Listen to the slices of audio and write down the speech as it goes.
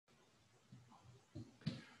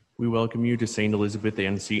We welcome you to St. Elizabeth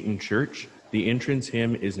Ann Seton Church. The entrance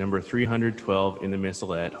hymn is number 312 in the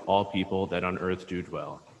Missalette, All People That on Earth Do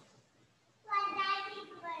Dwell.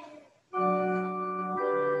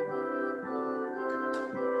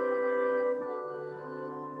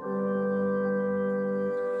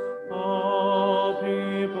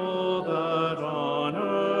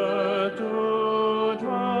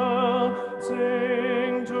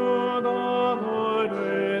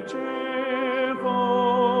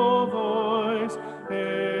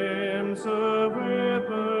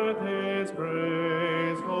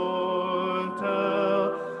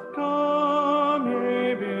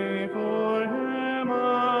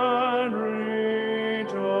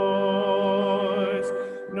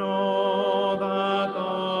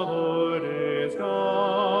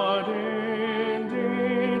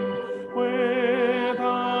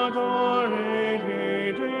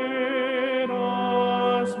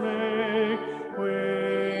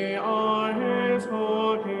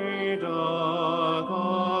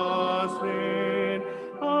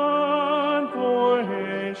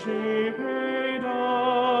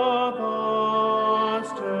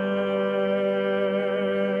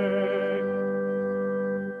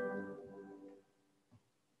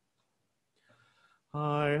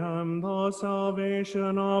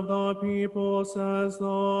 Salvation of the people, says the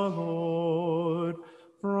Lord.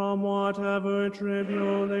 From whatever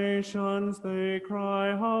tribulations they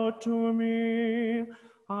cry out to me,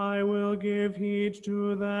 I will give heed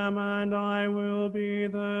to them, and I will be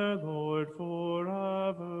their Lord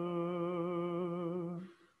forever.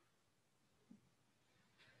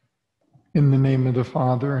 In the name of the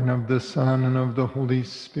Father, and of the Son, and of the Holy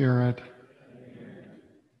Spirit.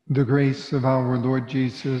 The grace of our Lord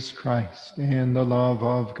Jesus Christ, and the love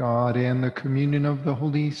of God, and the communion of the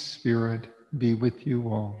Holy Spirit be with you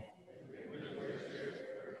all.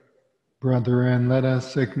 Brethren, let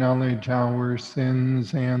us acknowledge our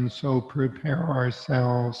sins and so prepare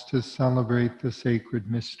ourselves to celebrate the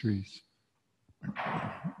sacred mysteries.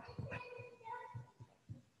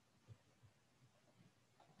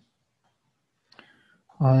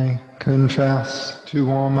 I confess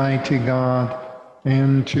to Almighty God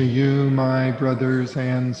and to you, my brothers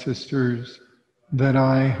and sisters, that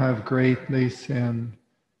I have greatly sinned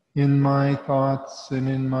in my thoughts and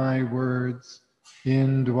in my words,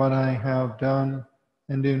 in what I have done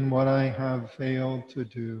and in what I have failed to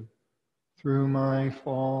do, through my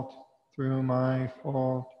fault, through my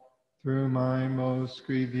most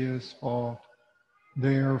grievous fault.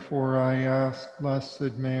 Therefore I ask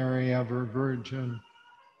Blessed Mary, ever Virgin,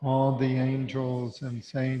 all the angels and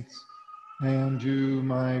saints, and you,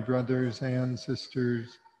 my brothers and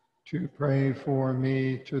sisters, to pray for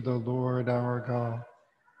me to the Lord our God.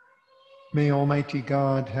 May Almighty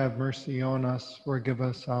God have mercy on us, forgive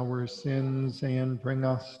us our sins, and bring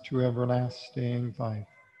us to everlasting life.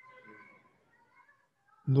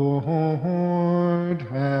 Lord,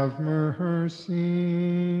 have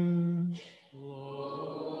mercy.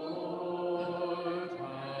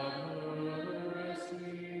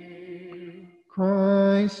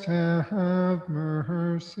 Christ, have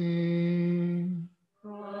mercy.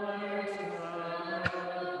 Christ,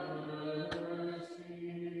 have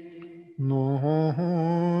mercy.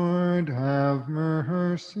 Lord, have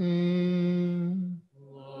mercy.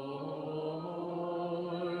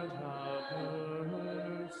 Lord, have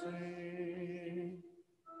mercy.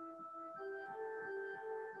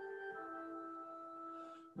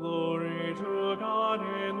 Glory to God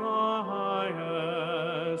in the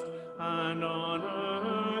highest, and on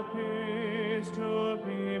earth peace to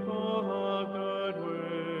people of good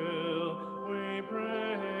will. We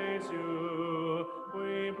praise you,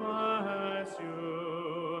 we bless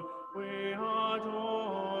you, we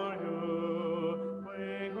adore you.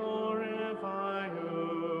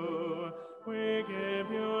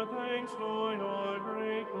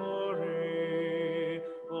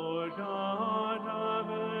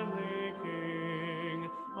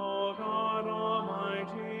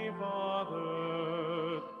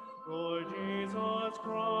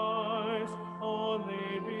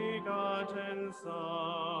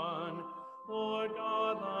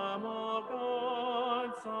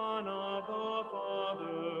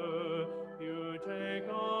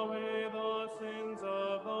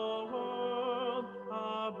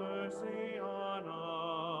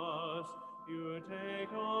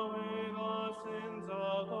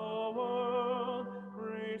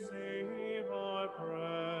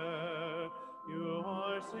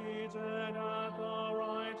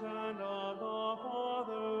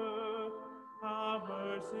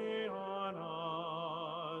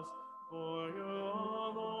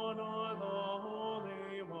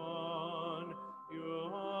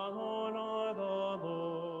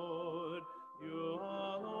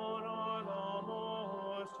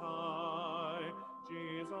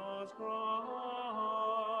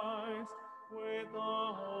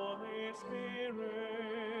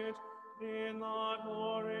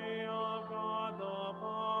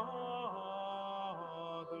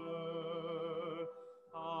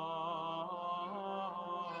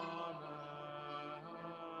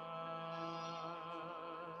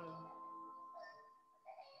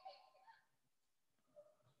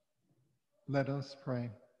 Let us pray.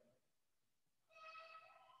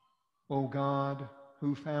 O God,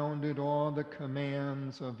 who founded all the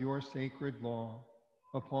commands of your sacred law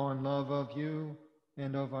upon love of you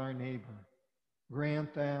and of our neighbor,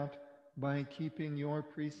 grant that by keeping your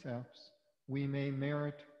precepts we may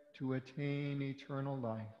merit to attain eternal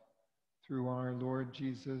life through our Lord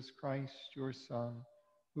Jesus Christ, your Son,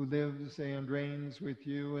 who lives and reigns with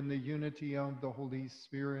you in the unity of the Holy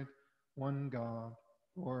Spirit, one God,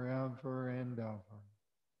 forever and ever.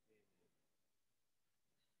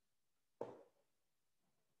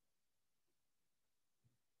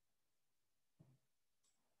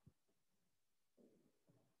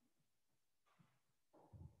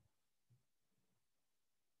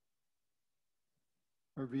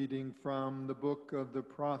 A reading from the book of the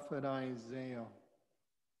prophet Isaiah.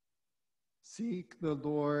 Seek the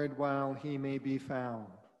Lord while he may be found.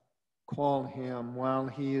 Call him while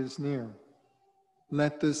he is near.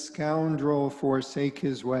 Let the scoundrel forsake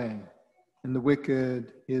his way, and the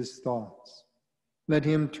wicked his thoughts. Let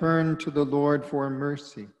him turn to the Lord for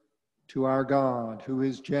mercy, to our God, who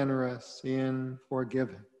is generous in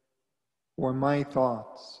forgiving. For my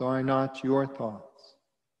thoughts are not your thoughts,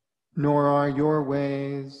 nor are your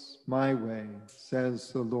ways my ways,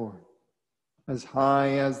 says the Lord. As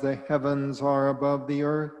high as the heavens are above the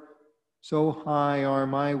earth, so high are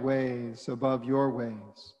my ways above your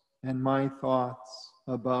ways, and my thoughts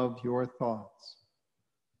above your thoughts.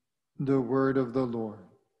 The word of the Lord.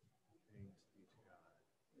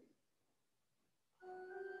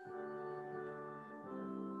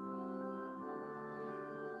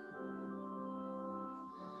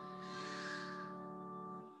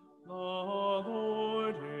 The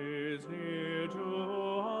Lord is near to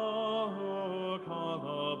all who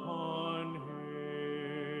call upon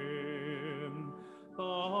him. The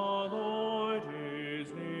Lord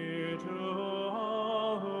is near to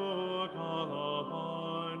all who call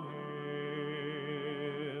upon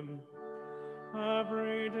him.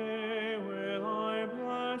 Every day will I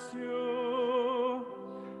bless you,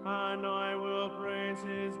 and I will praise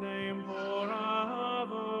his name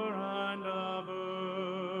forever and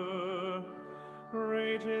ever.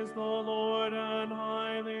 Great is the Lord and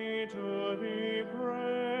highly to be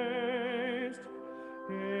praised.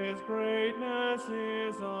 His greatness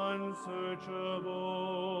is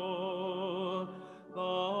unsearchable. The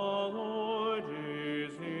Lord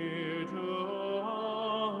is near to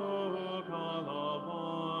all who call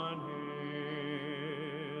upon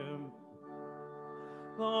him.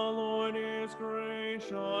 The Lord is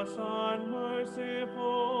gracious and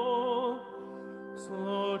merciful,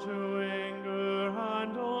 slow to anger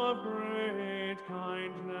and of great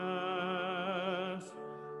kindness.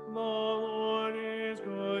 The Lord is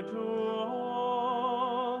good to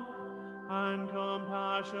all, and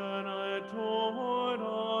compassionate toward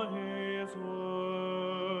all his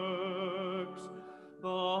works. The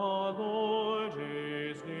Lord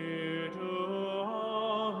is near to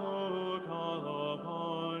all who call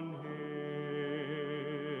upon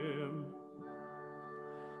him.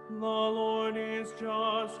 The Lord is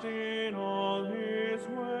just in all his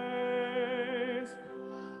ways,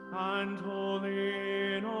 and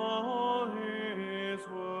holy in all his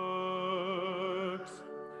works.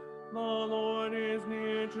 The Lord is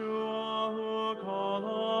near to all who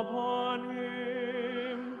call upon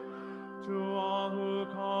him, to all who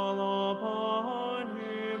call upon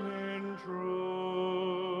him in truth.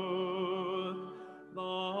 The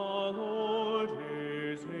Lord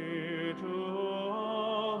is near to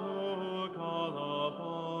all who call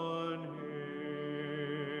upon him.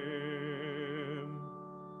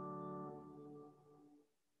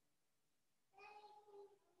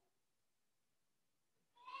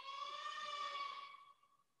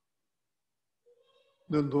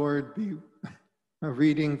 The Lord be a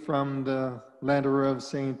reading from the letter of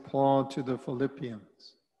St. Paul to the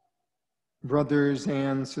Philippians. Brothers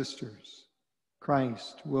and sisters,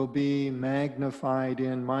 Christ will be magnified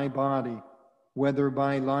in my body, whether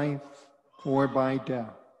by life or by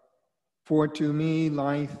death. For to me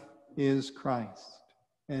life is Christ,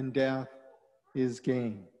 and death is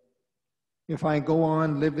gain. If I go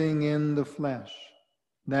on living in the flesh,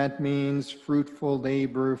 that means fruitful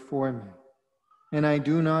labor for me, and I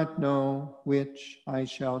do not know which I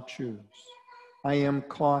shall choose. I am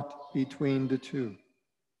caught between the two.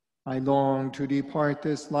 I long to depart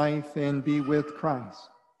this life and be with Christ,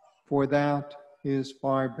 for that is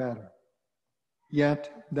far better.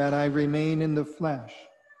 Yet that I remain in the flesh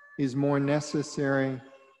is more necessary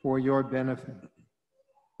for your benefit.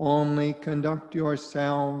 Only conduct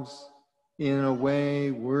yourselves in a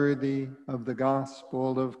way worthy of the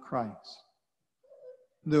gospel of Christ.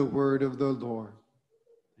 The word of the Lord.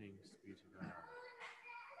 Thanks be to God.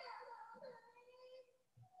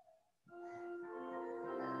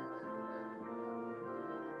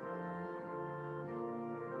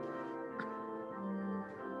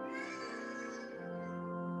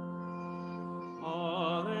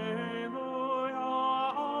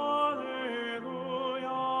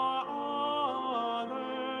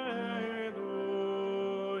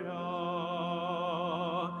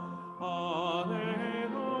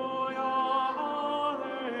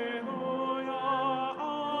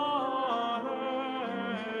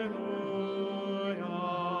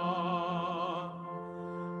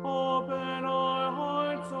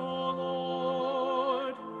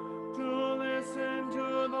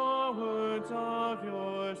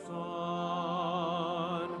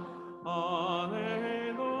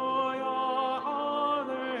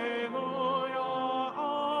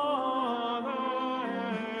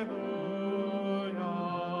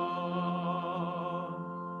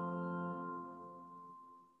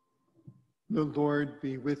 The Lord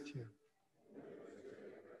be with you.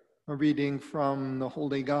 A reading from the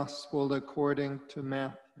Holy Gospel according to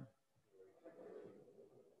Matthew.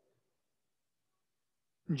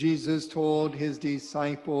 Jesus told his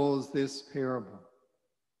disciples this parable.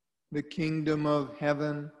 The kingdom of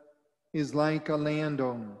heaven is like a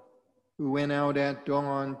landowner who went out at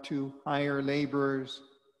dawn to hire laborers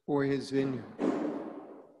for his vineyard.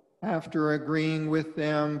 After agreeing with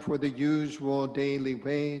them for the usual daily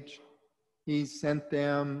wage, he sent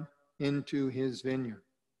them into his vineyard.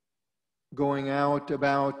 Going out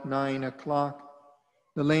about 9 o'clock,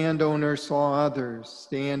 the landowner saw others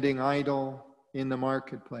standing idle in the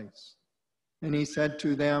marketplace. And he said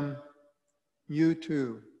to them, "You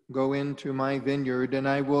too go into my vineyard, and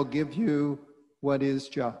I will give you what is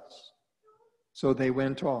just." So they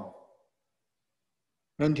went off.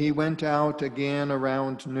 And he went out again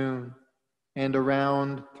around noon and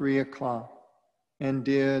around 3 o'clock, and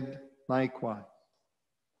did likewise.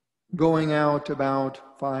 Going out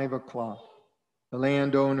about 5 o'clock, the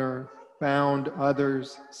landowner found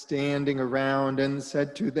others standing around and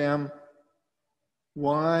said to them,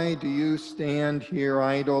 "Why do you stand here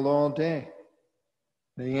idle all day?"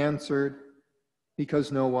 They answered,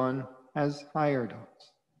 "Because no one has hired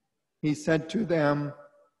us." He said to them,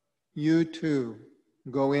 "You too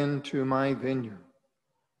go into my vineyard."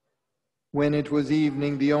 When it was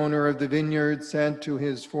evening, the owner of the vineyard said to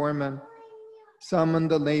his foreman, "Summon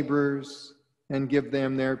the laborers and give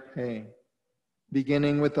them their pay,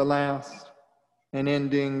 beginning with the last and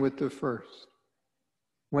ending with the first."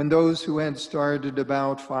 When those who had started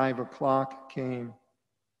about 5 o'clock came,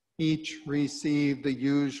 each received the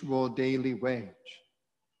usual daily wage.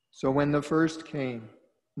 So when the first came,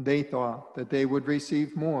 they thought that they would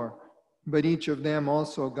receive more, but each of them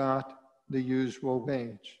also got the usual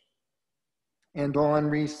wage. And on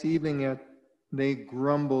receiving it, they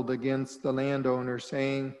grumbled against the landowner,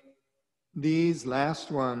 saying, "These last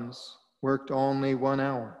ones worked only 1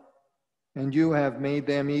 hour, and you have made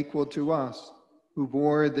them equal to us, who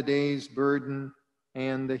bore the day's burden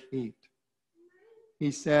and the heat."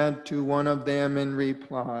 He said to one of them in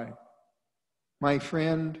reply, "My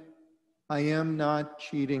friend, I am not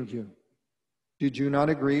cheating you. Did you not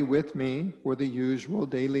agree with me for the usual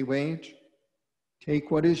daily wage? Take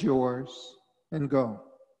what is yours and go.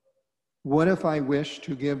 What if I wish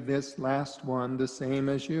to give this last one the same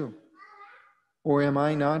as you? Or am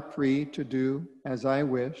I not free to do as I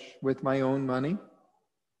wish with my own money?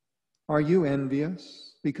 Are you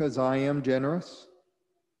envious because I am generous?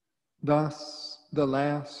 Thus the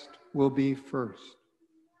last will be first,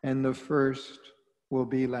 and the first will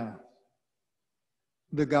be last."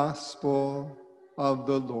 The Gospel of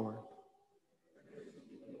the Lord.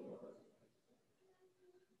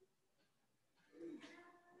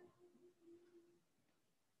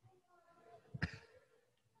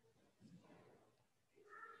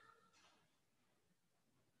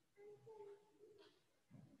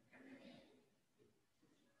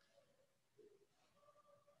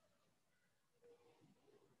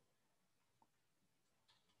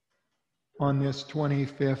 On this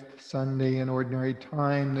 25th Sunday in Ordinary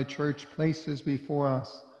Time, the Church places before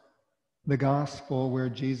us the Gospel where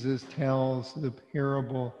Jesus tells the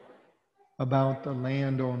parable about the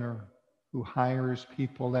landowner who hires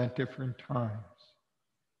people at different times.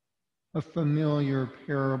 A familiar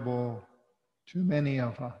parable to many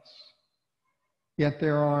of us. Yet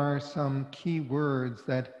there are some key words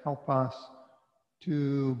that help us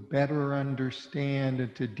to better understand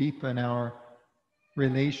and to deepen our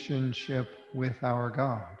relationship with our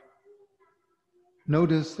God.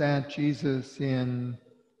 Notice that Jesus, in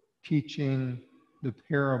teaching the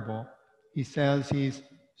parable, he says he's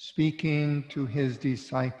speaking to his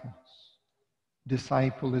disciples.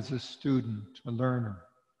 Disciple is a student, a learner.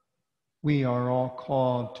 We are all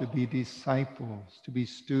called to be disciples, to be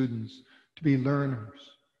students, to be learners,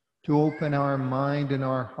 to open our mind and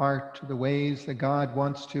our heart to the ways that God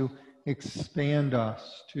wants to expand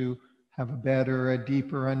us, to have a better, a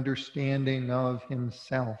deeper understanding of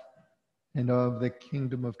himself and of the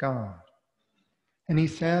kingdom of God. And he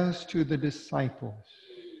says to the disciples,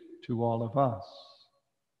 to all of us,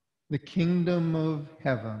 the kingdom of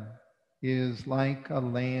heaven is like a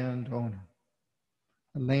landowner.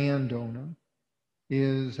 A landowner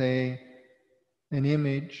is an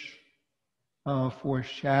image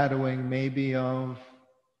foreshadowing maybe of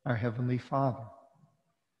our Heavenly Father.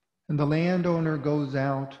 And the landowner goes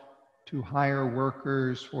out to hire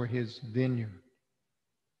workers for his vineyard.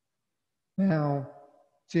 Now,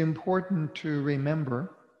 it's important to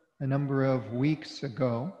remember a number of weeks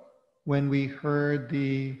ago when we heard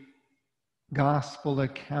the gospel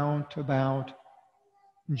account about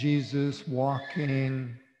Jesus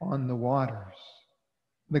walking on the waters.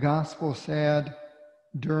 The gospel said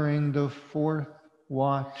during the 4th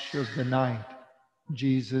watch of the night,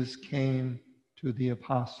 Jesus came to the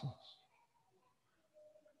apostles.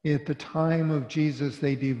 At the time of Jesus,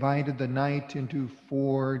 they divided the night into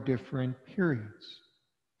 4 different periods: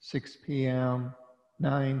 6 p.m.,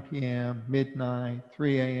 9 p.m., midnight,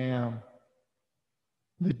 3 a.m.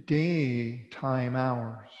 The daytime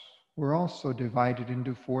hours were also divided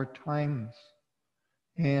into 4 times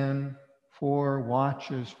and 4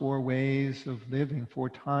 watches, 4 ways of living, 4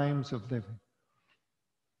 times of living.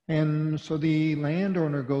 And so the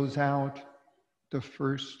landowner goes out the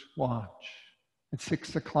first watch at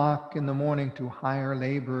 6 o'clock in the morning to hire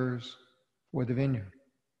laborers for the vineyard.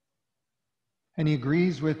 And he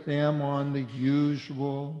agrees with them on the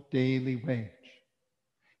usual daily wage.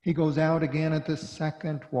 He goes out again at the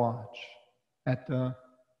second watch, at the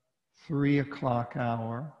 3 o'clock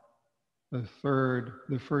hour, the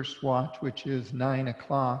first watch, which is 9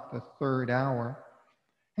 o'clock, the 3rd hour.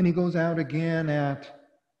 And he goes out again at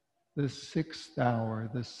the 6th hour,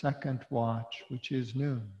 the 2nd watch, which is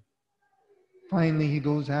noon. Finally, he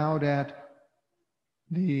goes out at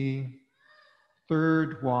the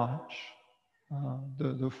 3rd watch,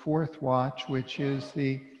 the 4th watch, which is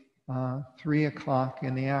the 3 o'clock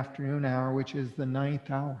in the afternoon hour, which is the 9th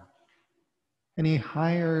hour. And he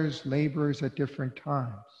hires laborers at different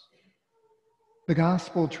times. The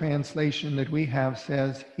gospel translation that we have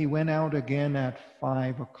says he went out again at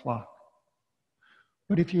 5 o'clock.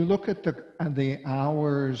 But if you look at the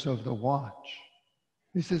hours of the watch,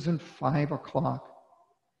 this isn't 5 o'clock.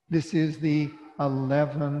 This is the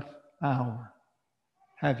 11th hour.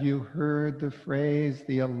 Have you heard the phrase,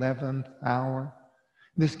 the 11th hour?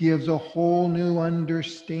 This gives a whole new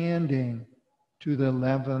understanding to the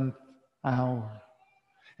 11th hour.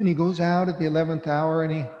 And he goes out at the 11th hour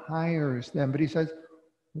and he hires them. But he says,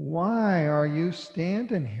 "Why are you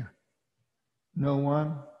standing here? No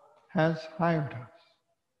one has hired us."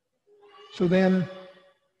 So then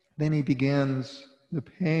he begins the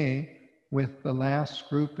pay with the last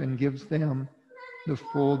group and gives them the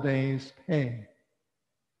full day's pay.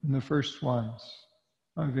 And the first ones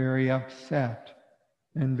are very upset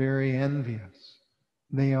and very envious.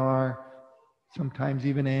 They are sometimes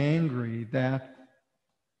even angry that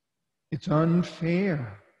it's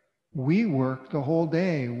unfair. We worked the whole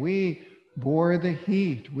day. We bore the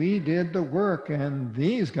heat. We did the work. And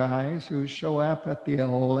these guys who show up at the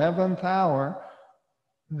 11th hour,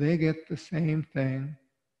 they get the same thing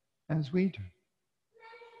as we do.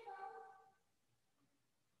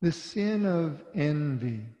 The sin of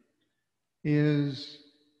envy is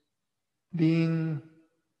being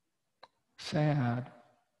sad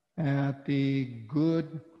at the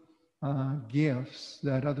good gifts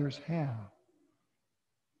that others have.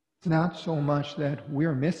 It's not so much that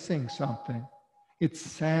we're missing something. It's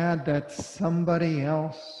sad that somebody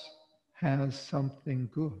else has something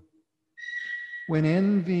good. When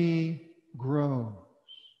envy grows,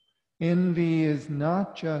 envy is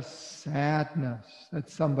not just sadness that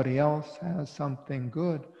somebody else has something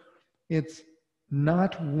good. It's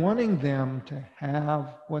not wanting them to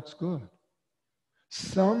have what's good.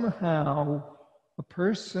 Somehow, a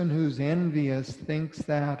person who's envious thinks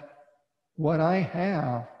that what I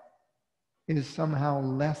have is somehow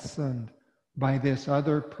lessened by this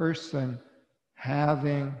other person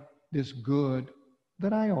having this good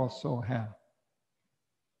that I also have.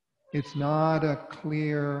 It's not a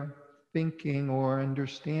clear thinking or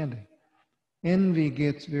understanding. Envy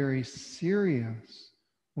gets very serious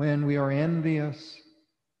when we are envious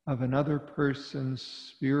of another person's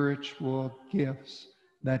spiritual gifts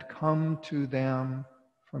that come to them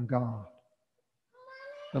from God.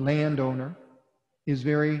 The landowner is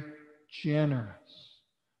very generous.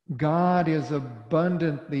 God is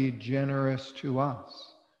abundantly generous to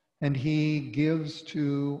us, and he gives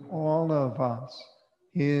to all of us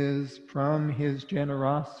from his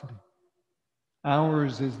generosity.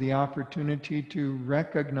 Ours is the opportunity to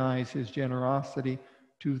recognize his generosity,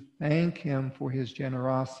 to thank him for his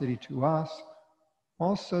generosity to us,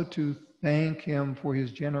 also to thank him for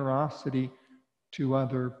his generosity to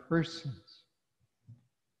other persons.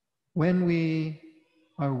 When we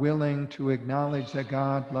are willing to acknowledge that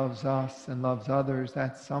God loves us and loves others,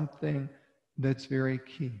 that's something that's very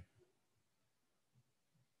key.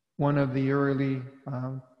 One of the early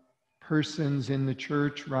persons in the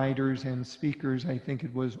church, writers and speakers, I think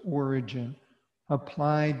it was Origen,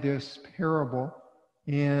 applied this parable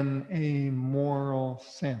in a moral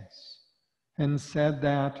sense and said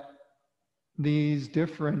that these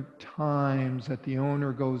different times that the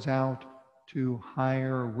owner goes out to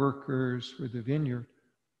hire workers for the vineyard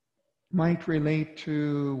might relate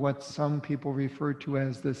to what some people refer to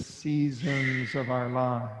as the seasons of our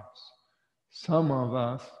lives. Some of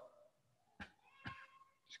us,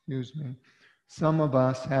 some of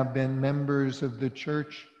us have been members of the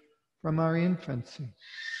church from our infancy.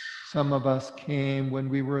 Some of us came when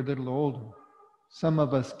we were a little older. Some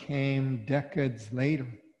of us came decades later.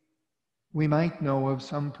 We might know of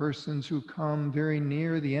some persons who come very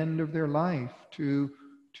near the end of their life to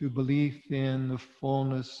belief in the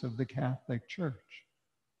fullness of the Catholic Church.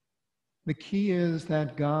 The key is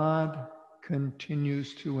that God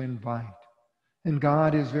continues to invite, and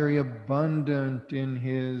God is very abundant in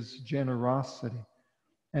his generosity,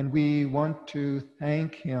 and we want to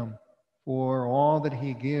thank him for all that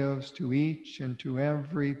he gives to each and to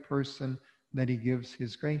every person that he gives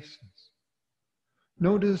his graces.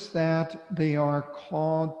 Notice that they are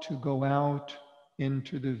called to go out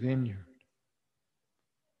into the vineyard.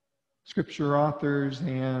 Scripture authors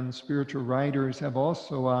and spiritual writers have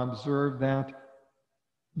also observed that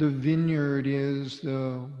the vineyard is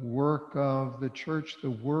the work of the church,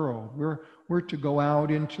 the world. We're to go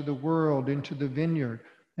out into the world, into the vineyard,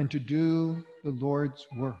 and to do the Lord's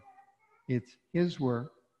work. It's his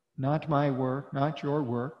work, not my work, not your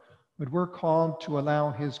work, but we're called to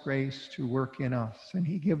allow his grace to work in us. And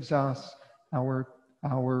he gives us our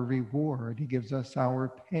reward. He gives us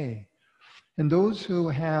our pay. And those who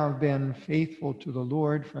have been faithful to the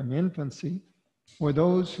Lord from infancy, or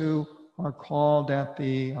those who are called at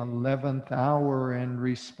the 11th hour and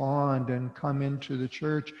respond and come into the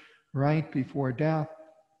church right before death,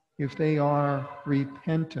 if they are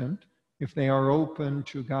repentant, if they are open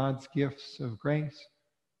to God's gifts of grace,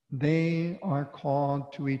 they are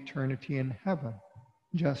called to eternity in heaven,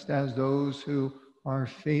 just as those who are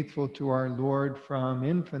faithful to our Lord from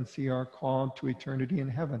infancy are called to eternity in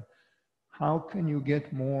heaven. How can you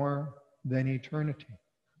get more than eternity?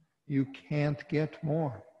 You can't get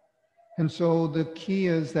more. And so the key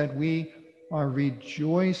is that we are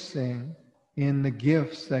rejoicing in the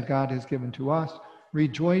gifts that God has given to us,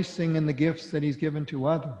 rejoicing in the gifts that he's given to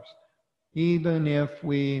others, even if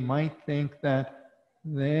we might think that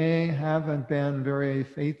they haven't been very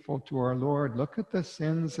faithful to our Lord. Look at the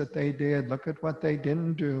sins that they did. Look at what they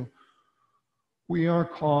didn't do. We are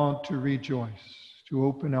called to rejoice, to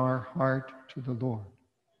open our heart to the Lord.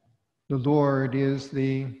 The Lord is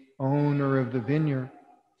the owner of the vineyard,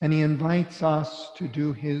 and he invites us to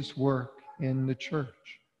do his work in the church,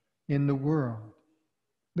 in the world.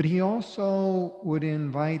 But he also would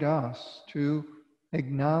invite us to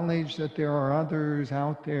acknowledge that there are others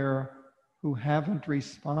out there who haven't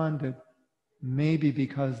responded, maybe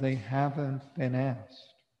because they haven't been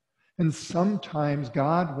asked. And sometimes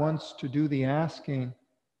God wants to do the asking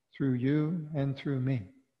through you and through me.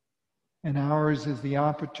 And ours is the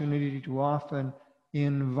opportunity to often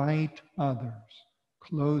invite others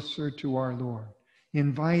closer to our Lord.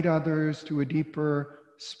 Invite others to a deeper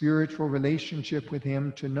spiritual relationship with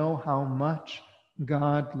him, to know how much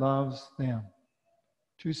God loves them.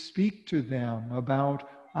 To speak to them about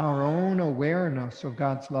our own awareness of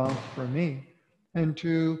God's love for me, and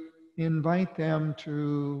to invite them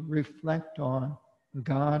to reflect on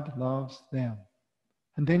God loves them.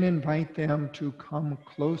 And then invite them to come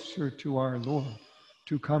closer to our Lord,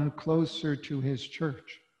 to come closer to his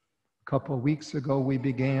church. A couple of weeks ago, we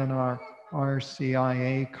began our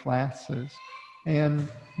RCIA classes, and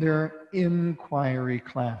they're inquiry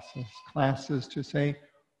classes, classes to say,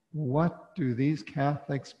 what do these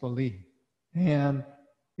Catholics believe? And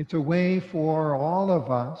it's a way for all of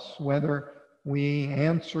us, whether we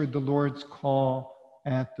answered the Lord's call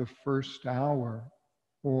at the first hour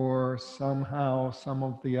or somehow some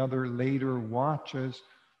of the other later watches,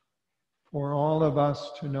 for all of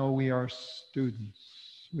us to know we are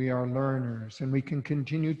students, we are learners, and we can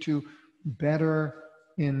continue to better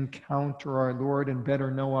encounter our Lord and better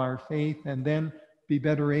know our faith, and then be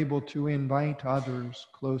better able to invite others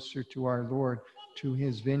closer to our Lord, to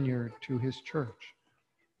his vineyard, to his church.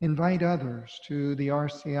 Invite others to the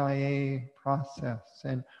RCIA process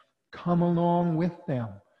and come along with them.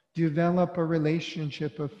 Develop a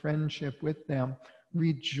relationship of friendship with them.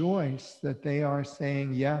 Rejoice that they are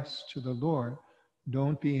saying yes to the Lord.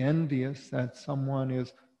 Don't be envious that someone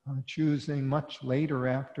is choosing much later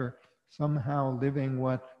after somehow living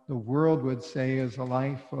what the world would say is a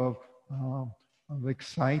life of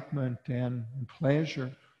excitement and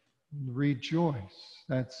pleasure. Rejoice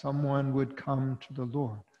that someone would come to the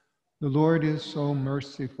Lord. The Lord is so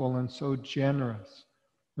merciful and so generous.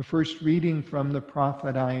 The first reading from the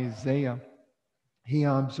prophet Isaiah, he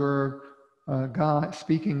observed God,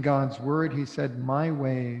 speaking God's word, he said, my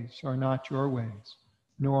ways are not your ways,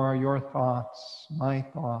 nor are your thoughts my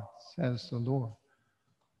thoughts, says the Lord.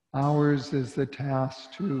 Ours is the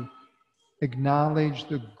task to acknowledge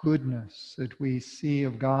the goodness that we see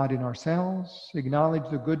of God in ourselves, acknowledge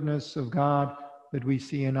the goodness of God that we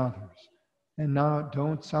see in others. And now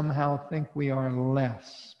don't somehow think we are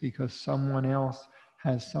less because someone else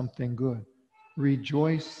has something good.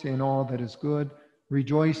 Rejoice in all that is good.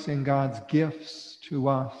 Rejoice in God's gifts to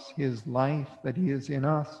us, his life that he is in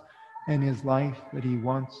us, and his life that he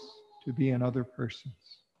wants to be in other persons.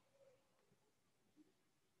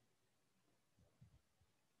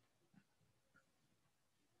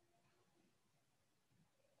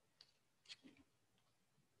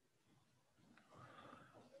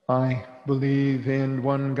 I believe in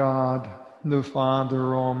one God, the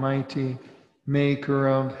Father Almighty, maker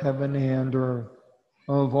of heaven and earth,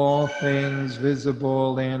 of all things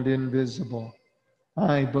visible and invisible.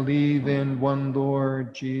 I believe in one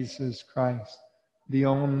Lord Jesus Christ, the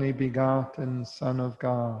only begotten Son of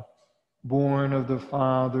God, born of the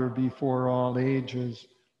Father before all ages,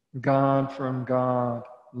 God from God,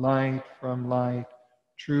 light from light,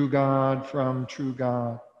 true God from true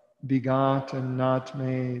God, begotten, not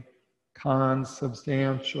made,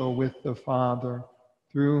 consubstantial with the Father.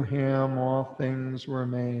 Through him all things were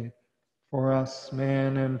made. For us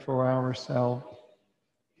men and for ourselves,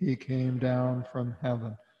 he came down from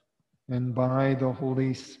heaven, and by the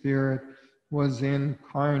Holy Spirit was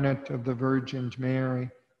incarnate of the Virgin Mary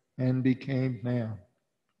and became man.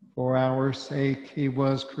 For our sake he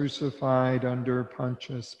was crucified under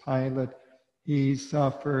Pontius Pilate. He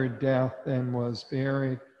suffered death and was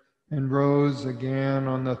buried, and rose again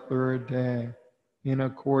on the third day in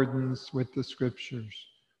accordance with the Scriptures.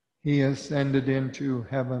 He ascended into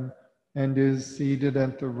heaven and is seated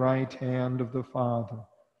at the right hand of the Father.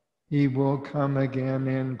 He will come again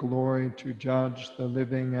in glory to judge the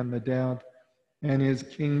living and the dead, and his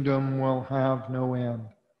kingdom will have no end.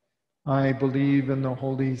 I believe in the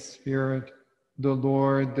Holy Spirit, the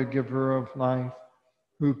Lord, the giver of life,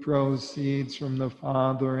 who proceeds from the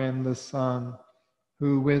Father and the Son,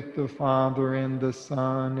 who with the Father and the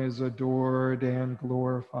Son is adored and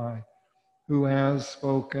glorified, who has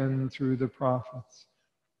spoken through the prophets.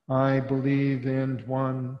 I believe in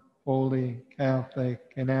one holy, Catholic,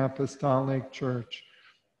 and Apostolic Church.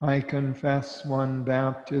 I confess one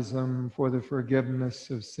baptism for the forgiveness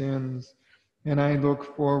of sins, and I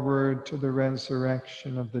look forward to the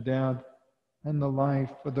resurrection of the dead and the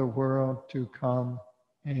life of the world to come.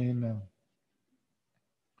 Amen.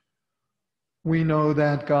 We know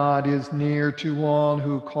that God is near to all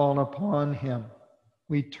who call upon him.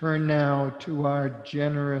 We turn now to our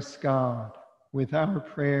generous God with our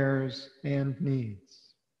prayers and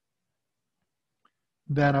needs.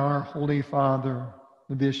 That our Holy Father,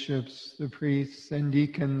 the bishops, the priests, and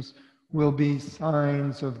deacons will be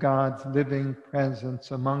signs of God's living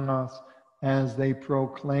presence among us as they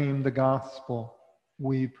proclaim the gospel,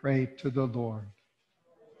 we pray to the Lord.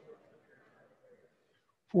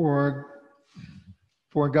 For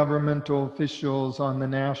governmental officials on the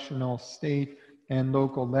national, state, and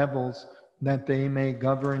local levels, that they may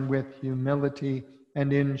govern with humility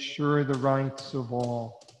and ensure the rights of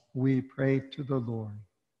all, we pray to the Lord.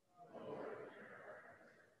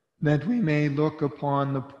 That we may look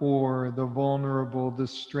upon the poor, the vulnerable, the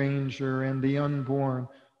stranger, and the unborn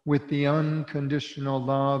with the unconditional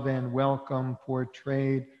love and welcome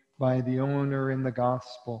portrayed by the owner in the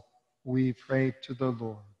gospel, we pray to the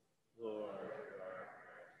Lord.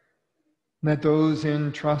 That those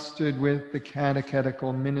entrusted with the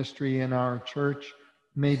catechetical ministry in our church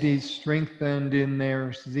may be strengthened in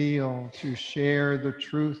their zeal to share the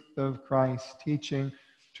truth of Christ's teaching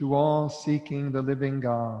to all seeking the living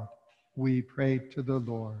God, we pray to the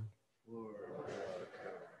Lord.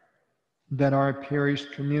 That our parish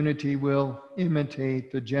community will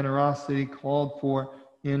imitate the generosity called for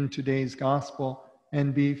in today's gospel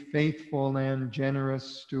and be faithful and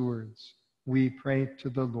generous stewards, we pray to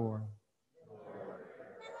the Lord.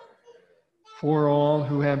 For all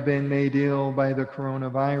who have been made ill by the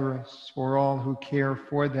coronavirus, for all who care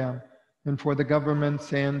for them, and for the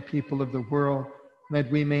governments and people of the world, that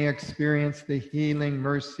we may experience the healing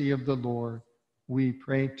mercy of the Lord, we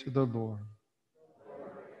pray to the Lord.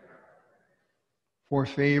 For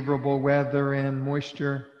favorable weather and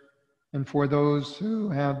moisture, and for those who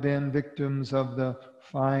have been victims of the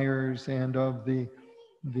fires and of the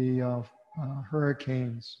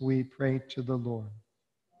hurricanes, we pray to the Lord.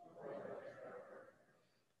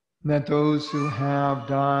 That those who have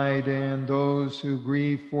died and those who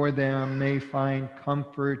grieve for them may find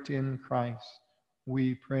comfort in Christ,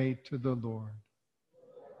 we pray to the Lord.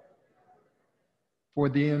 for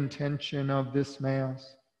the intention of this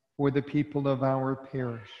Mass, for the people of our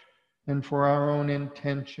parish, and for our own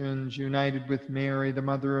intentions, united with Mary, the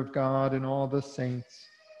Mother of God, and all the saints,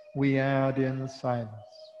 we add in silence.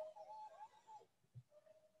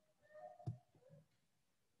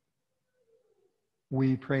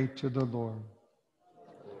 We pray to the Lord.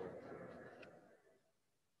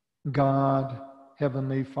 God,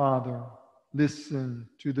 Heavenly Father, listen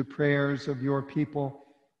to the prayers of your people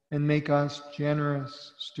and make us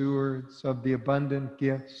generous stewards of the abundant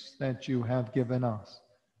gifts that you have given us.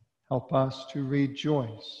 Help us to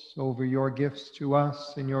rejoice over your gifts to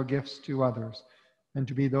us and your gifts to others, and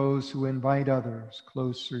to be those who invite others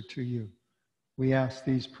closer to you. We ask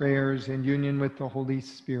these prayers in union with the Holy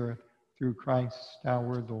Spirit through Christ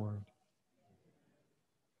our Lord.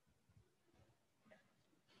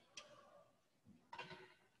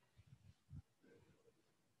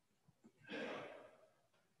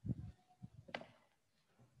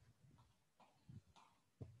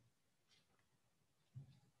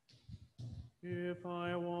 If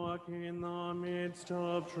I walk in the midst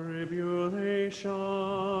of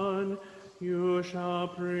tribulation, you shall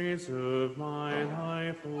preserve my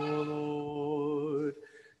life, O Lord.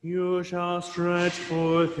 You shall stretch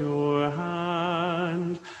forth your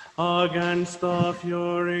hand against the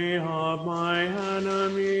fury of my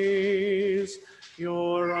enemies.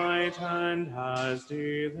 Your right hand has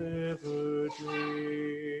delivered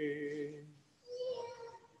me.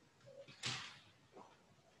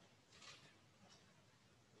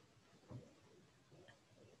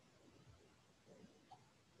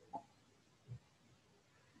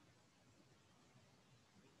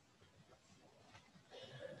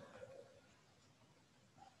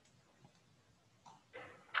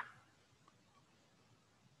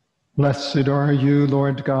 Blessed are you,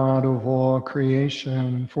 Lord God of all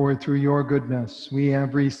creation, for through your goodness we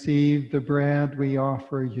have received the bread we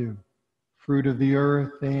offer you, fruit of the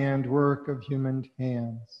earth and work of human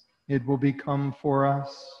hands. It will become for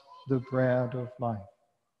us the bread of life.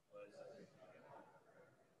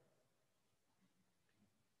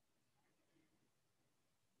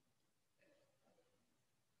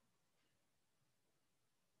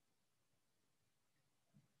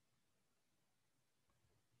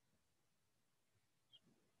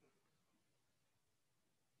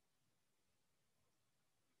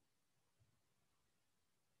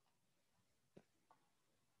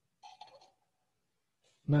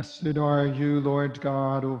 Blessed are you, Lord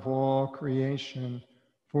God of all creation,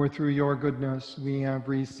 for through your goodness we have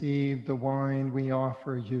received the wine we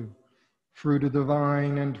offer you, fruit of the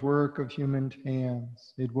vine and work of human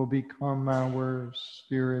hands. It will become our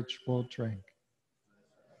spiritual drink.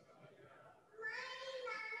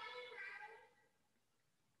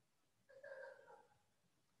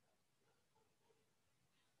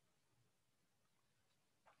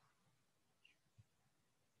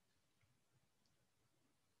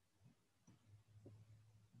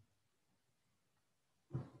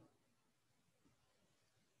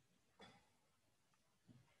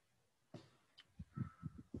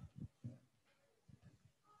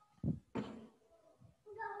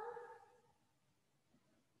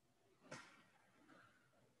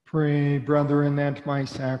 Pray, brethren, that my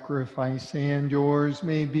sacrifice and yours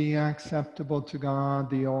may be acceptable to God,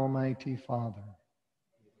 the Almighty Father.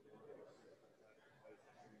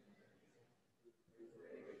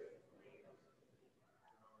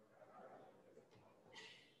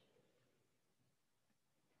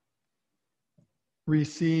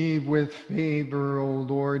 Receive with favor, O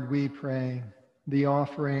Lord, we pray, the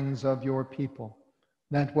offerings of your people,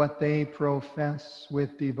 that what they profess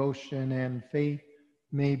with devotion and faith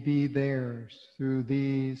may be theirs through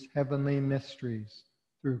these heavenly mysteries,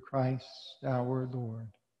 through Christ our Lord.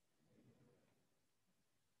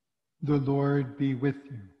 The Lord be with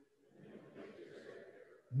you.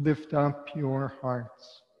 Lift up your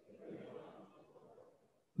hearts.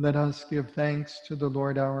 Let us give thanks to the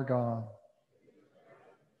Lord our God.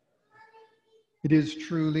 It is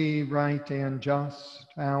truly right and just,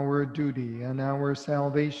 our duty and our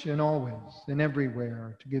salvation always and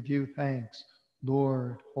everywhere, to give you thanks,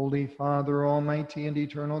 Lord, Holy Father, Almighty and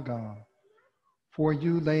eternal God. For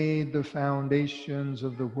you laid the foundations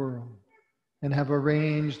of the world and have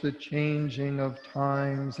arranged the changing of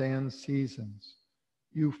times and seasons.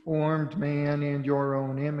 You formed man in your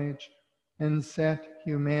own image and set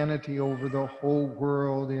humanity over the whole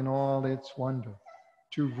world in all its wonder,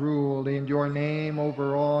 to rule in your name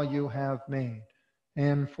over all you have made,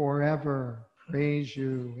 and forever praise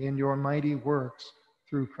you in your mighty works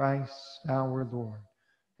through Christ our Lord.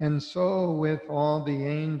 And so with all the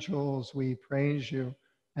angels we praise you,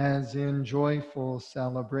 as in joyful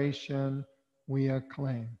celebration we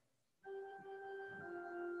acclaim.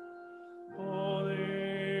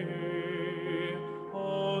 Holy,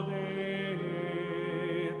 holy,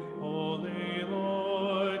 holy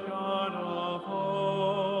Lord God of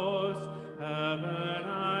hosts, heaven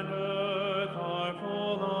and earth are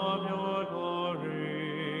full of your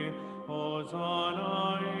glory.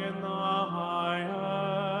 Hosanna in the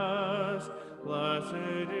highest.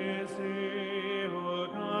 Blessed is he who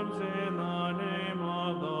comes in the name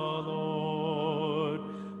of the Lord.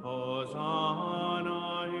 Hosanna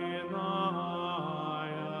in the highest.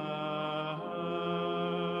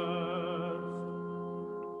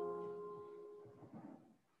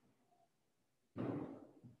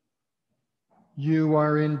 You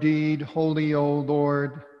are indeed holy, O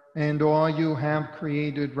Lord, and all you have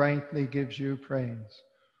created rightly gives you praise.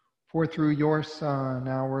 For through your Son,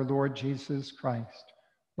 our Lord Jesus Christ,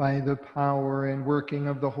 by the power and working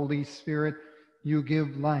of the Holy Spirit, you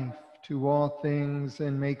give life to all things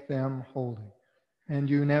and make them holy. And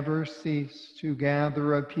you never cease to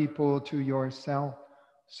gather a people to yourself,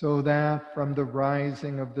 so that from the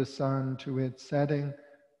rising of the sun to its setting,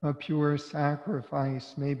 a pure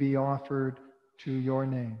sacrifice may be offered to your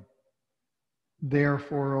name.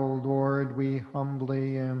 Therefore, O Lord, we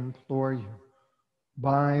humbly implore you,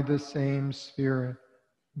 by the same Spirit,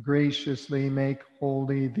 graciously make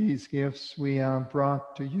holy these gifts we have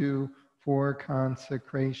brought to you for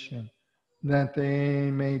consecration, that they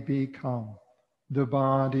may become the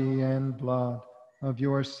body and blood of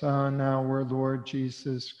your Son, our Lord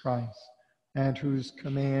Jesus Christ, at whose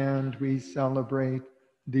command we celebrate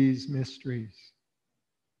these mysteries.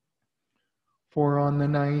 For on the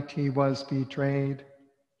night he was betrayed,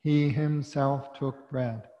 he himself took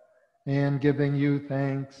bread, and giving you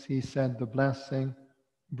thanks, he said the blessing,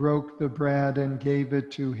 broke the bread and gave it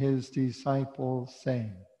to his disciples,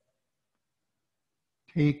 saying,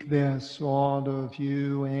 "Take this, all of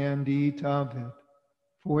you, and eat of it,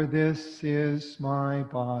 for this is my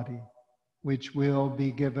body, which will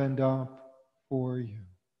be given up for you."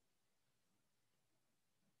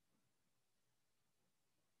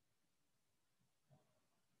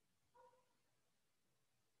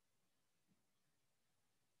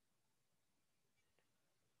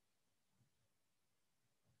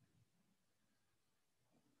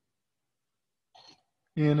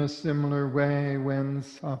 In a similar way, when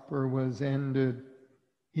supper was ended,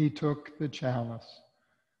 he took the chalice,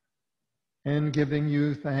 and giving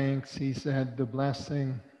you thanks, he said the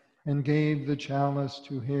blessing, and gave the chalice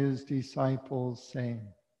to his disciples, saying,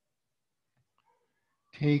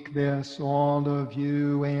 "Take this, all of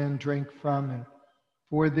you, and drink from it,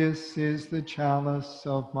 for this is the chalice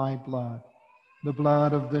of my blood, the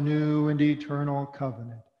blood of the new and eternal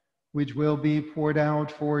covenant, which will be poured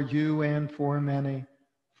out for you and for many,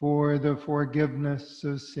 for the forgiveness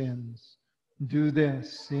of sins. Do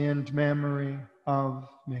this in memory of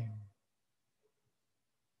me."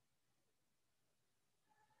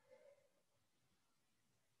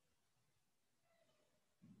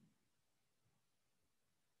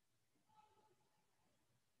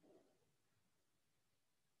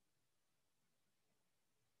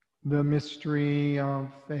 The mystery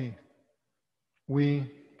of faith. We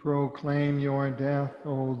proclaim your death,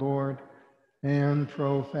 O Lord, and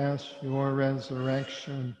profess your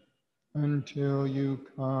resurrection until you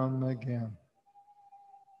come again.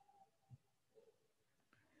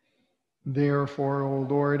 Therefore, O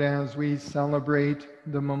Lord, as we celebrate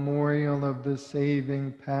the memorial of the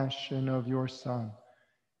saving passion of your Son,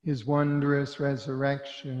 his wondrous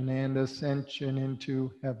resurrection and ascension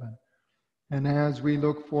into heaven, and as we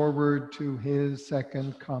look forward to his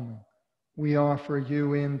second coming, we offer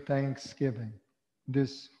you in thanksgiving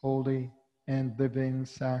this holy and living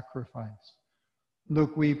sacrifice.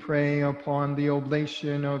 Look, we pray, upon the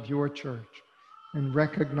oblation of your church, and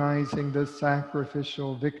recognizing the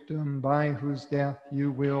sacrificial victim by whose death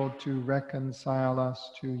you willed to reconcile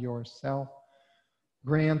us to yourself,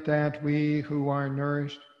 grant that we who are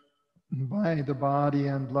nourished by the body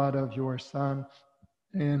and blood of your Son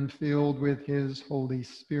and filled with his Holy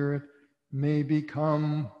Spirit may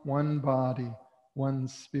become one body, one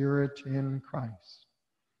spirit in Christ.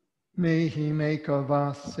 May he make of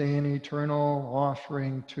us an eternal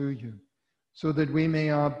offering to you, so that we may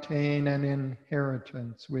obtain an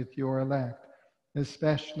inheritance with your elect,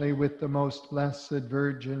 especially with the most blessed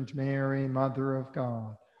Virgin Mary, Mother of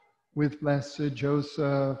God, with blessed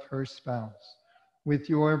Joseph, her spouse, with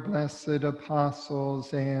your blessed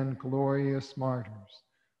apostles and glorious martyrs,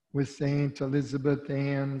 with Saint Elizabeth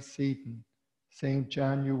Ann Seton, Saint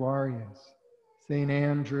Januarius, Saint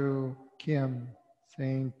Andrew Kim,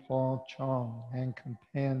 Saint Paul Chong and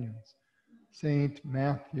companions, Saint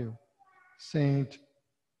Matthew, Saint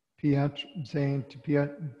Pius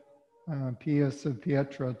of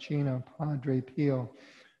Pietrelcina, Padre Pio,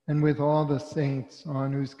 and with all the saints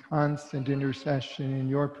on whose constant intercession in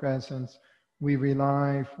your presence we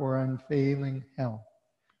rely for unfailing help.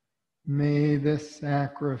 May this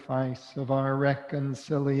sacrifice of our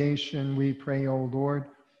reconciliation, we pray, O Lord,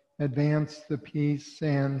 advance the peace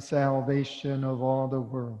and salvation of all the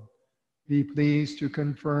world. Be pleased to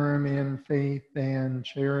confirm in faith and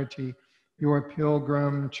charity your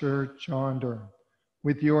pilgrim church on earth,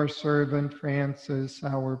 with your servant Francis,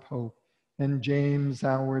 our Pope, and James,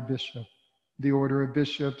 our Bishop, the order of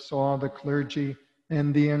bishops, all the clergy,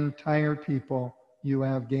 and the entire people you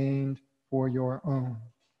have gained for your own.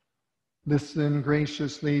 Listen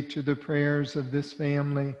graciously to the prayers of this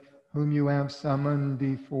family whom you have summoned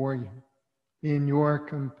before you. In your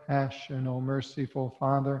compassion, O merciful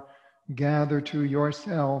Father, gather to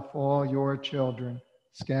yourself all your children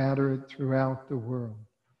scattered throughout the world.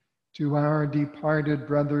 To our departed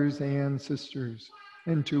brothers and sisters,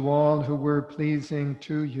 and to all who were pleasing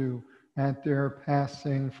to you at their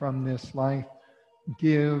passing from this life,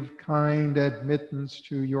 give kind admittance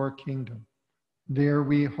to your kingdom. There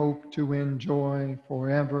we hope to enjoy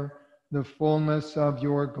forever the fullness of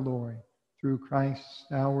your glory, through Christ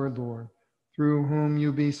our Lord, through whom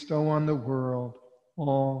you bestow on the world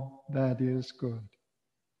all that is good.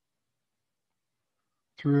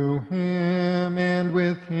 Through him and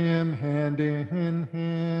with him and in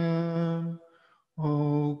him,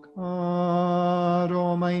 O God,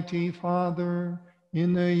 Almighty Father,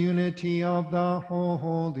 in the unity of the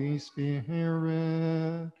Holy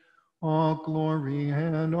Spirit, all glory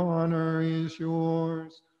and honor is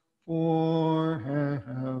yours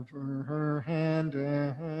forever and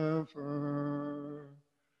ever.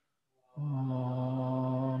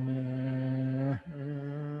 Amen.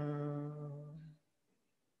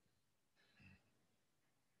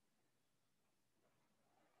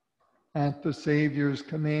 At the Savior's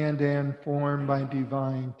command and formed by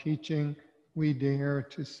divine teaching, we dare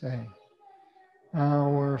to say,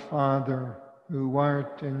 Our Father, who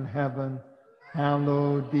art in heaven,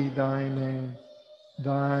 hallowed be thy name.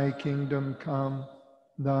 Thy kingdom come,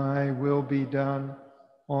 thy will be done,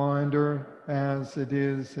 on earth as it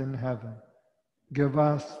is in heaven. Give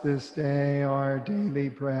us this day our daily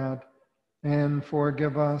bread, and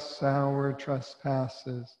forgive us our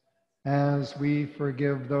trespasses, as we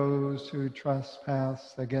forgive those who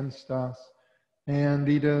trespass against us. And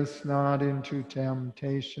lead us not into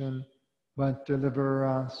temptation, but deliver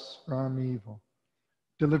us from evil.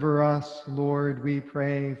 Deliver us, Lord, we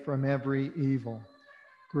pray, from every evil.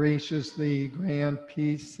 Graciously grant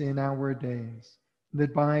peace in our days,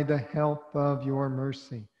 that by the help of your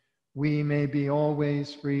mercy, we may be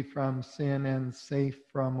always free from sin and safe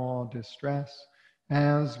from all distress,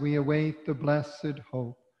 as we await the blessed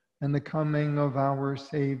hope and the coming of our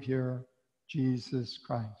Savior, Jesus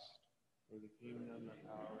Christ. For the kingdom, the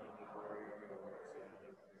power, and the glory are yours.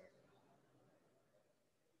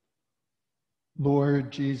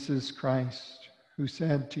 Lord Jesus Christ, who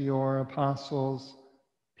said to your apostles,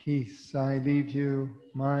 Peace I leave you,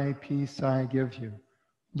 my peace I give you.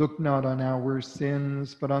 Look not on our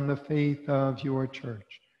sins, but on the faith of your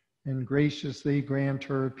church, and graciously grant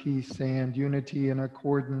her peace and unity in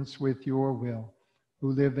accordance with your will,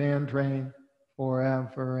 who live and reign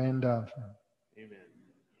forever and ever. Amen.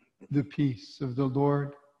 The peace of the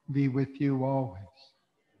Lord be with you always.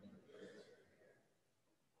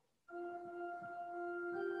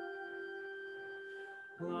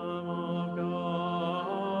 Lamb of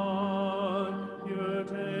God, you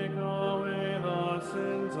take away the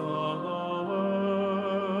sins of the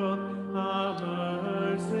world. Have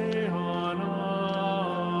mercy on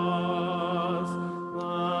us.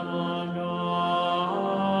 Lamb of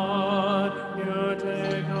God, you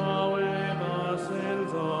take away the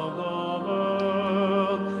sins of the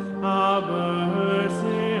world. Have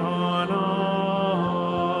mercy on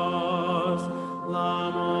us.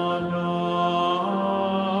 Lamb of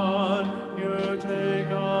God, you take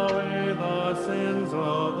away the sins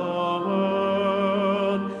of the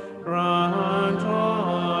world. Grant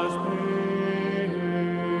us peace.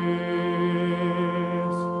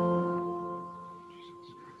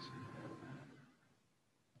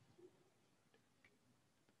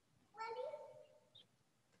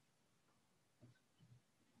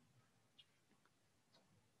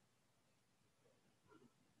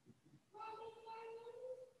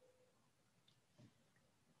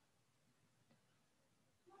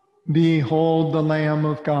 Behold the Lamb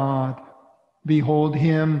of God. Behold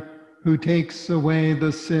him who takes away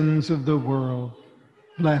the sins of the world.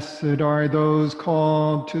 Blessed are those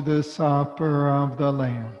called to the supper of the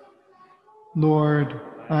Lamb. Lord,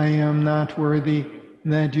 I am not worthy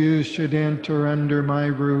that you should enter under my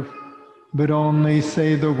roof, but only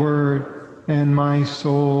say the word, and my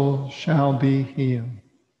soul shall be healed.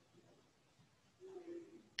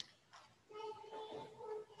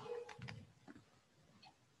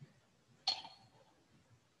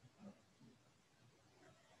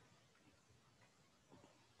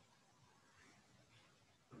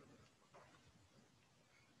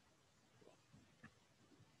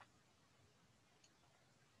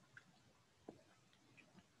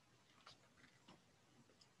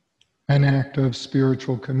 An act of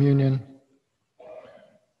spiritual communion.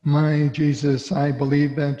 My Jesus, I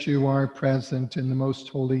believe that you are present in the most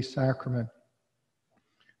holy sacrament.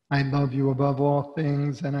 I love you above all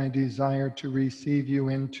things, and I desire to receive you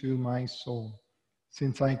into my soul.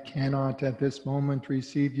 Since I cannot at this moment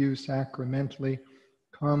receive you sacramentally,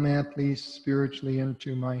 come at least spiritually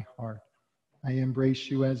into my heart. I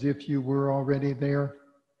embrace you as if you were already there,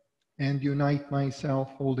 and unite myself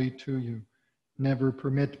wholly to you. Never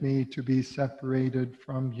permit me to be separated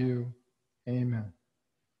from you. Amen.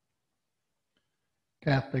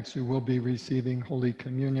 Catholics who will be receiving Holy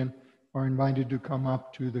Communion are invited to come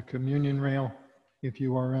up to the communion rail. If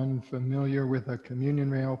you are unfamiliar with a communion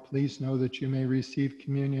rail, please know that you may receive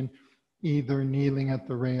communion either kneeling at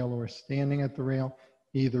the rail or standing at the rail,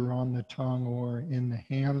 either on the tongue or in the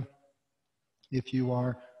hand. If you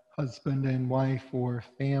are husband and wife or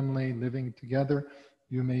family living together,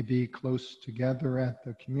 you may be close together at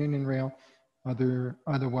the communion rail.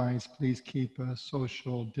 Otherwise, please keep a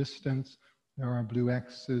social distance. There are blue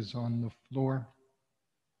X's on the floor.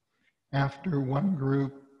 After one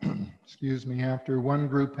group, after one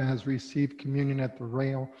group has received communion at the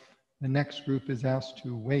rail, the next group is asked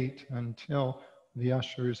to wait until the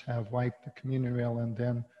ushers have wiped the communion rail and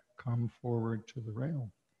then come forward to the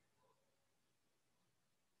rail.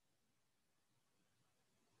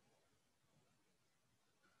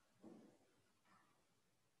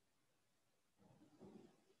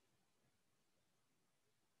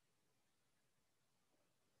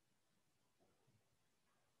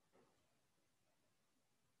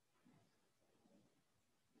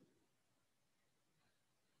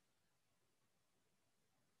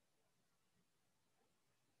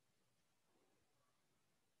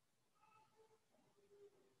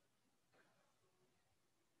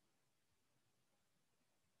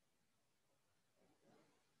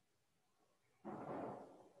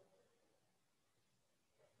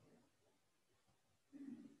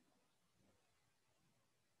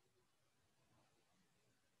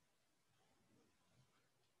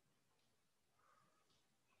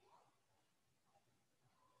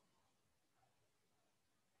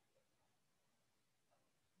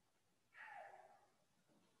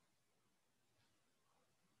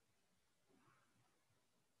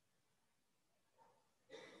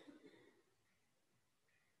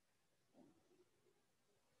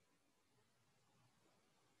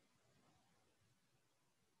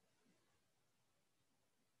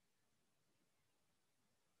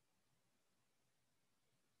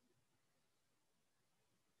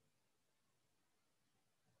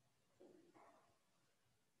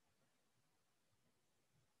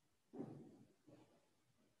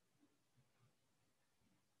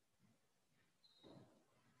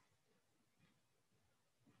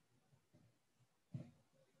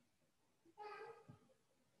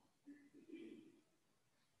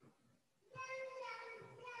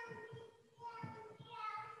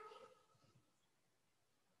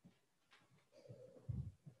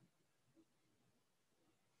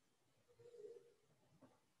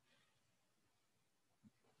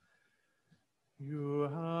 You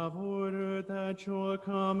have ordered that your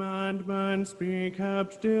commandments be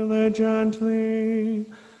kept diligently.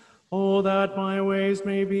 Oh, that my ways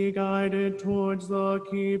may be guided towards the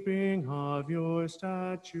keeping of your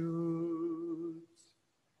statutes.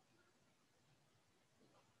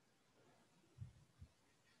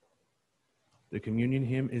 The communion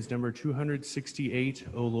hymn is number 268,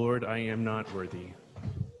 O Lord, I am not worthy.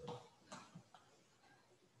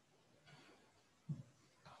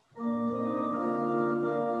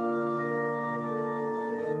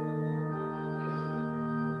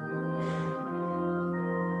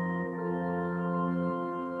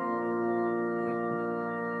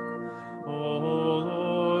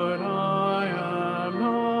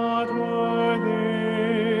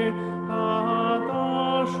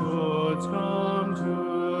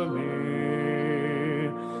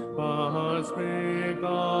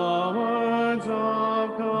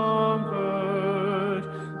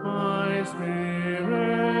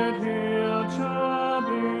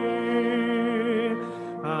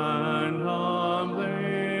 And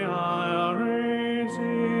humbly I'll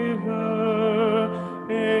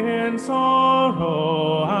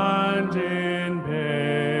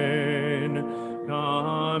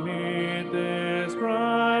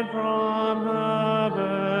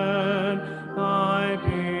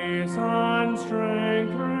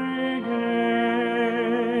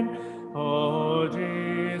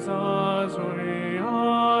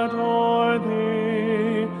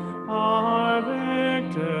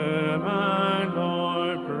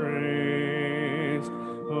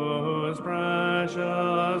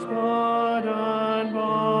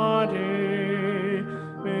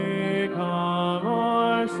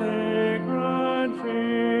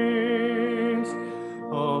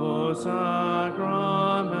O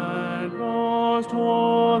sacrament most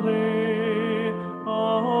holy,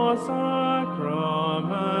 O sacrament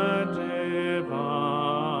divine,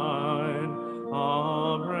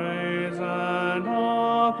 all praise and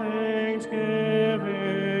all thanksgiving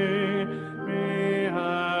be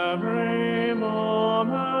every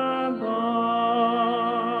moment thine.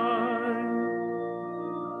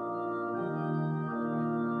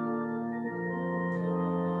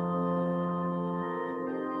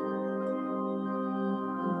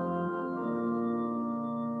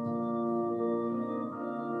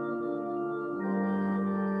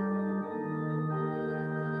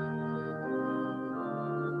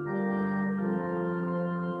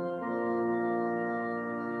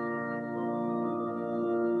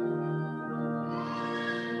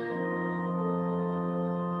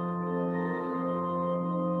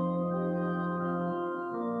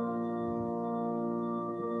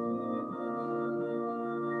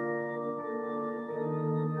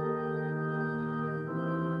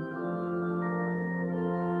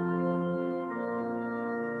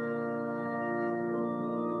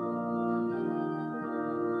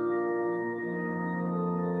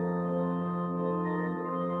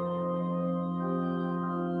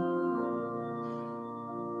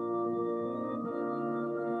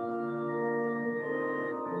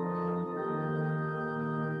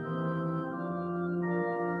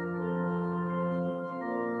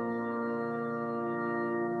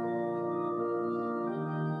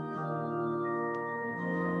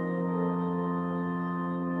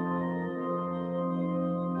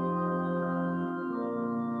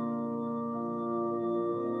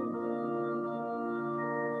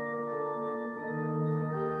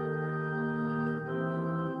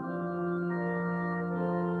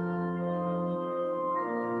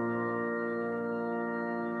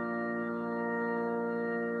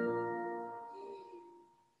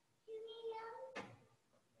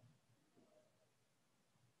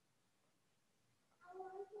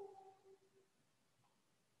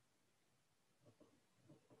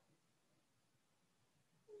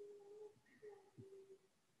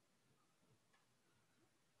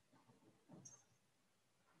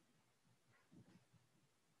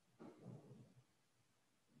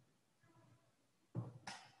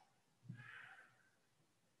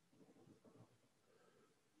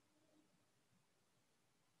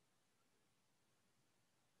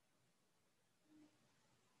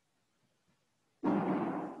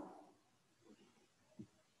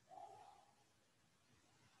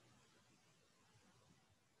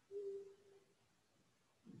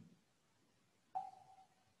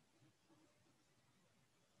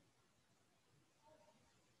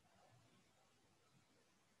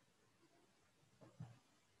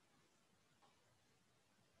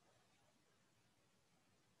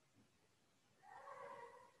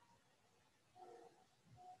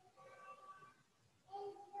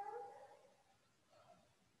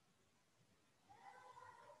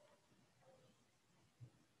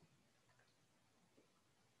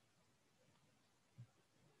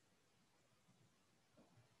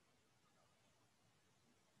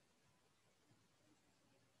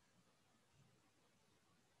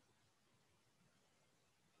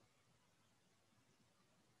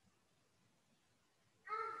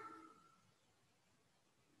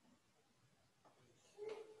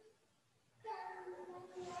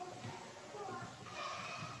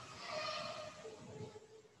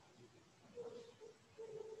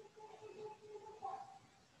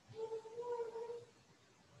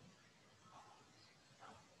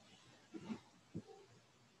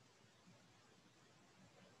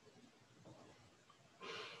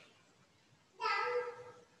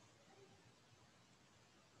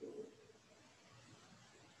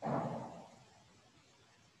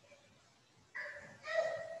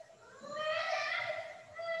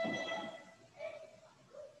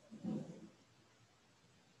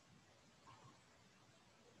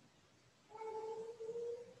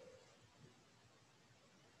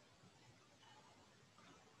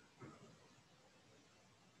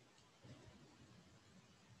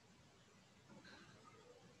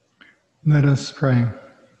 Let us pray.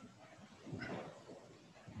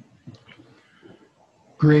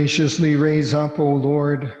 Graciously raise up, O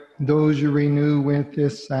Lord, those you renew with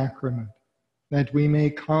this sacrament, that we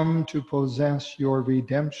may come to possess your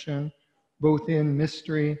redemption, both in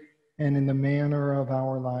mystery and in the manner of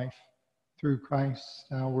our life, through Christ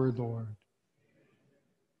our Lord.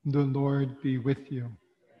 The Lord be with you.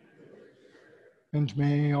 And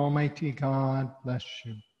may Almighty God bless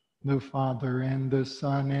you, the Father and the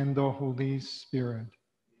Son and the Holy Spirit.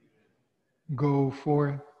 Go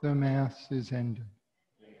forth, the Mass is ended.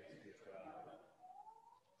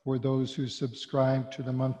 For for those who subscribe to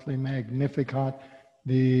the monthly Magnificat.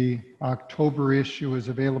 The October issue is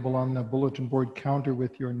available on the bulletin board counter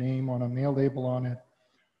with your name on a mail label on it.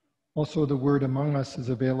 Also, the Word Among Us is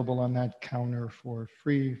available on that counter for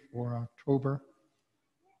free for October.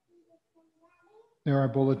 There are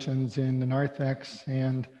bulletins in the narthex,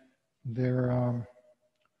 and there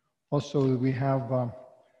also we have,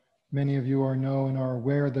 many of you know and are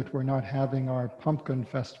aware that we're not having our pumpkin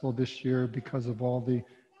festival this year because of all the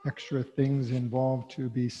extra things involved to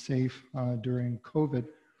be safe during COVID.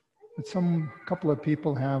 But couple of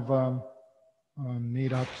people have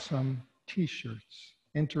made up some t-shirts,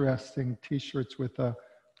 interesting t-shirts with a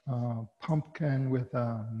pumpkin with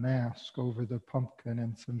a mask over the pumpkin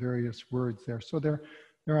and some various words there. So they're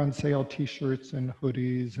on sale, t-shirts and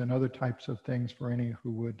hoodies and other types of things for any who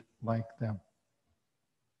would like them.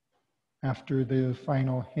 After the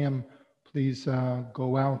final hymn, please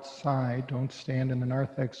go outside. Don't stand in the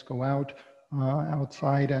narthex. Go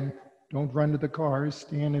outside and don't run to the cars.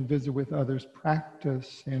 Stand and visit with others.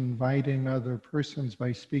 Practice inviting other persons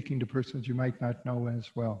by speaking to persons you might not know as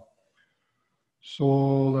well.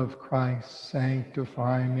 Soul of Christ,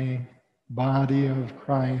 sanctify me. Body of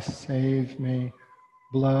Christ, save me.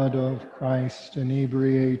 Blood of Christ,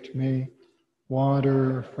 inebriate me.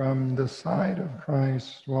 Water from the side of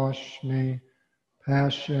Christ, wash me.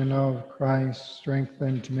 Passion of Christ,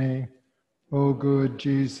 strengthen me. O good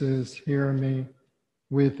Jesus, hear me.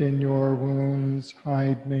 Within your wounds,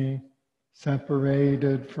 hide me.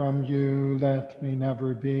 Separated from you, let me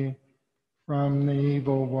never be. From the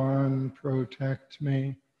evil one, protect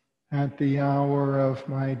me. At the hour of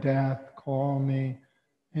my death, call me,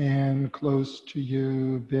 and close to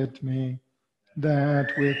you bid me,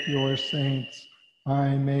 that with your saints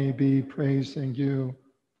I may be praising you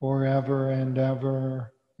forever and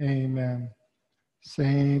ever. Amen.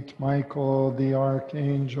 Saint Michael the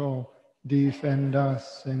Archangel, defend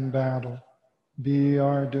us in battle. Be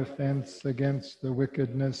our defense against the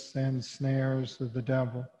wickedness and snares of the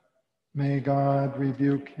devil. May God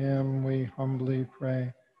rebuke him, we humbly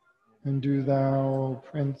pray. And do thou,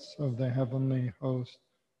 Prince of the heavenly host,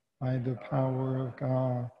 by the power of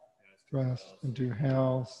God, thrust into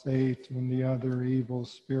hell Satan and the other evil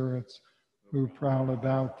spirits who prowl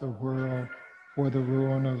about the world for the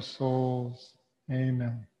ruin of souls.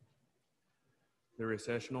 Amen. The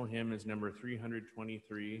recessional hymn is number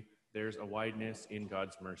 323. There's a wideness in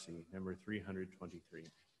God's mercy, number 323.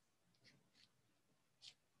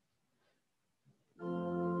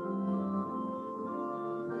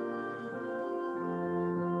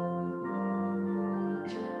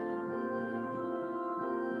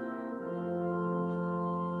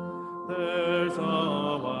 There's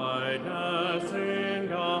a wideness in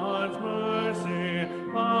God's mercy,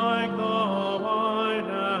 like the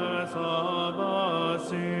wideness of the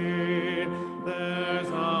sea. There's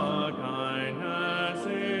a kindness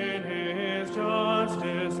in his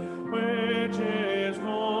justice, which is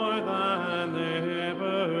more than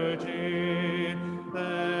liberty.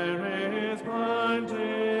 There is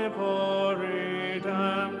plenty for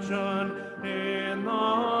redemption in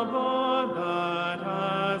the blood that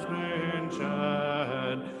has been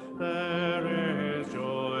shed. There is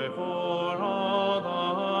joy for all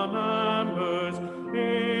the members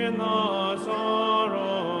in the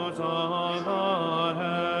sorrows of the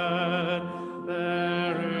head.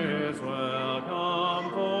 There is welcome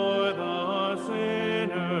for the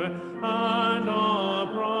sinner and a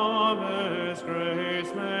promised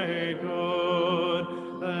grace made good.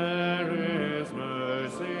 There is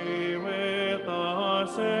mercy with the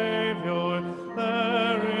Savior.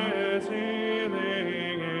 There is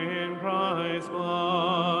healing in Christ's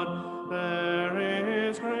blood. There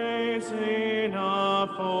is grace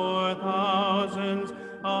enough for thousands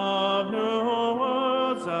of new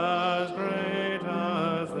worlds as great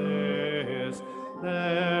as this.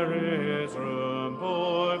 There is room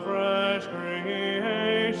for fresh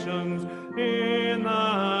creations in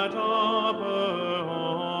that upper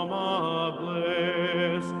home of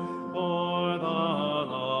bliss. For the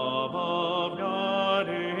love of God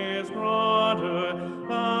is broader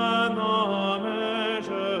than the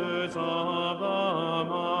measures of the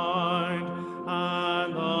mind,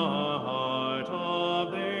 and the heart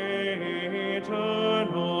of the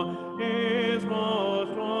eternal is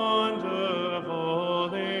most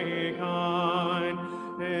wonderfully kind.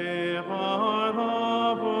 If our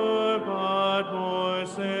love were but more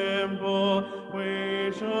simple,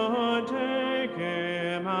 we should take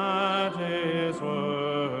him at his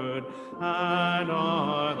word, and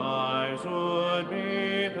our